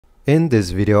In this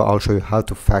video, I'll show you how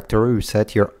to factory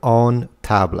reset your own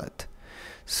tablet.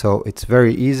 So it's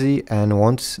very easy, and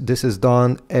once this is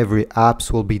done, every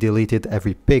apps will be deleted,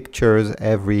 every pictures,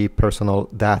 every personal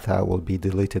data will be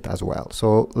deleted as well.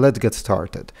 So let's get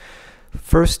started.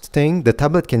 First thing, the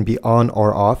tablet can be on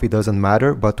or off, it doesn't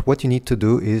matter, but what you need to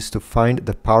do is to find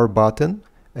the power button,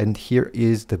 and here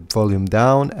is the volume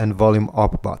down and volume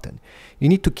up button. You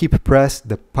need to keep press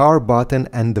the power button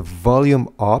and the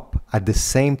volume up at the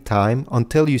same time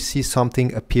until you see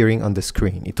something appearing on the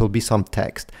screen. It will be some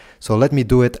text. So let me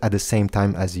do it at the same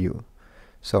time as you.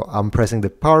 So I'm pressing the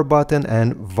power button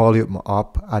and volume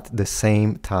up at the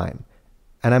same time.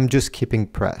 And I'm just keeping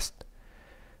pressed.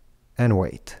 And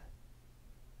wait.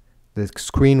 The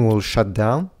screen will shut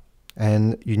down,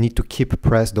 and you need to keep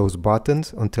press those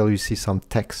buttons until you see some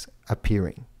text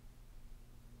appearing.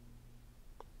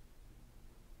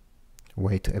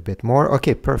 Wait a bit more.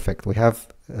 Okay, perfect. We have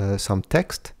some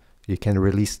text. You can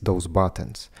release those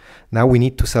buttons. Now we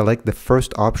need to select the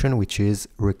first option, which is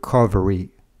recovery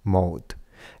mode.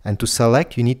 And to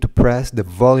select, you need to press the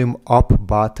volume up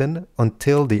button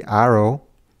until the arrow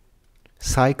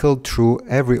cycles through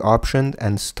every option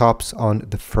and stops on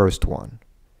the first one.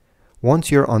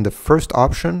 Once you're on the first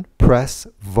option, press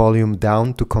volume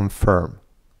down to confirm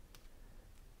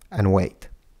and wait.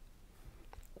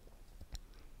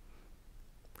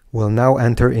 We'll now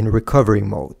enter in recovery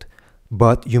mode,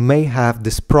 but you may have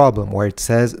this problem where it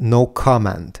says no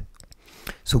command.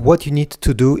 So what you need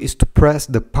to do is to press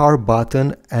the power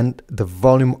button and the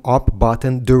volume up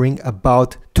button during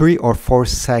about 3 or 4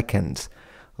 seconds.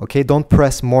 Okay, don't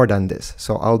press more than this.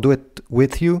 So I'll do it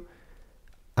with you.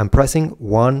 I'm pressing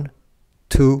 1,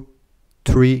 2,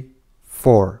 3,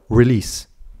 4. Release.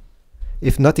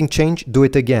 If nothing changed, do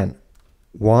it again.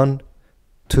 1,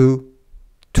 2,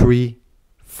 3,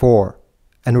 4.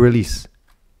 And release.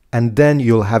 And then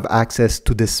you'll have access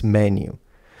to this menu.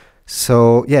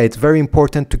 So yeah, it's very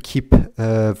important to keep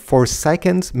 4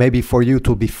 seconds. Maybe for you it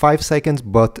will be 5 seconds,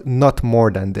 but not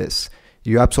more than this.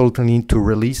 You absolutely need to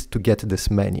release to get this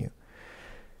menu.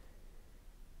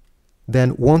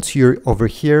 Then once you're over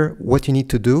here, what you need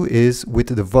to do is with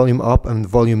the volume up and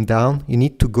volume down, you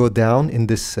need to go down in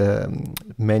this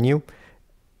menu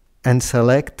and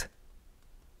select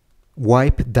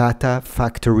Wipe Data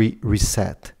Factory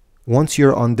Reset. Once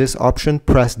you're on this option,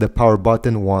 press the power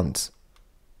button once.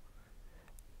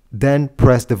 Then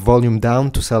press the volume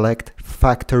down to select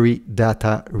Factory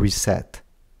Data Reset.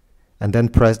 And then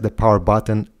press the power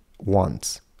button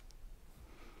once.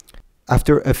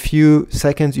 After a few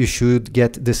seconds, you should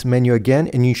get this menu again,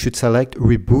 and you should select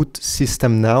Reboot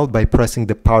System Now by pressing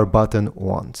the power button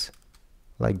once,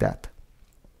 like that.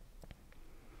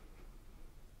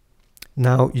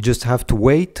 Now you just have to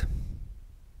wait.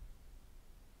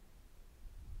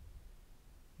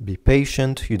 Be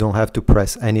patient, you don't have to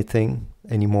press anything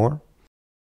anymore.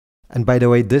 And by the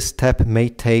way, this step may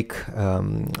take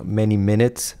many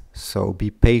minutes. So be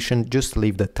patient, just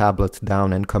leave the tablet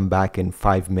down and come back in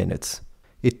 5 minutes.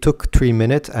 It took 3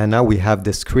 minutes, and now we have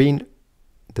the screen.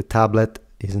 The tablet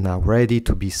is now ready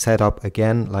to be set up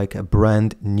again like a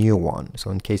brand new one.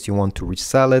 So in case you want to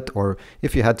resell it, or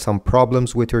if you had some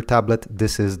problems with your tablet,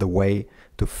 this is the way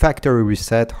to factory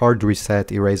reset, hard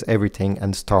reset, erase everything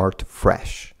and start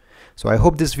fresh. So I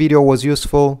hope this video was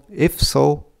useful. If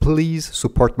so, please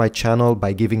support my channel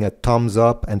by giving a thumbs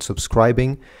up and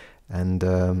subscribing. And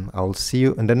I'll see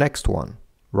you in the next one.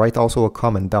 Write also a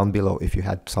comment down below if you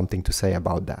had something to say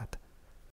about that.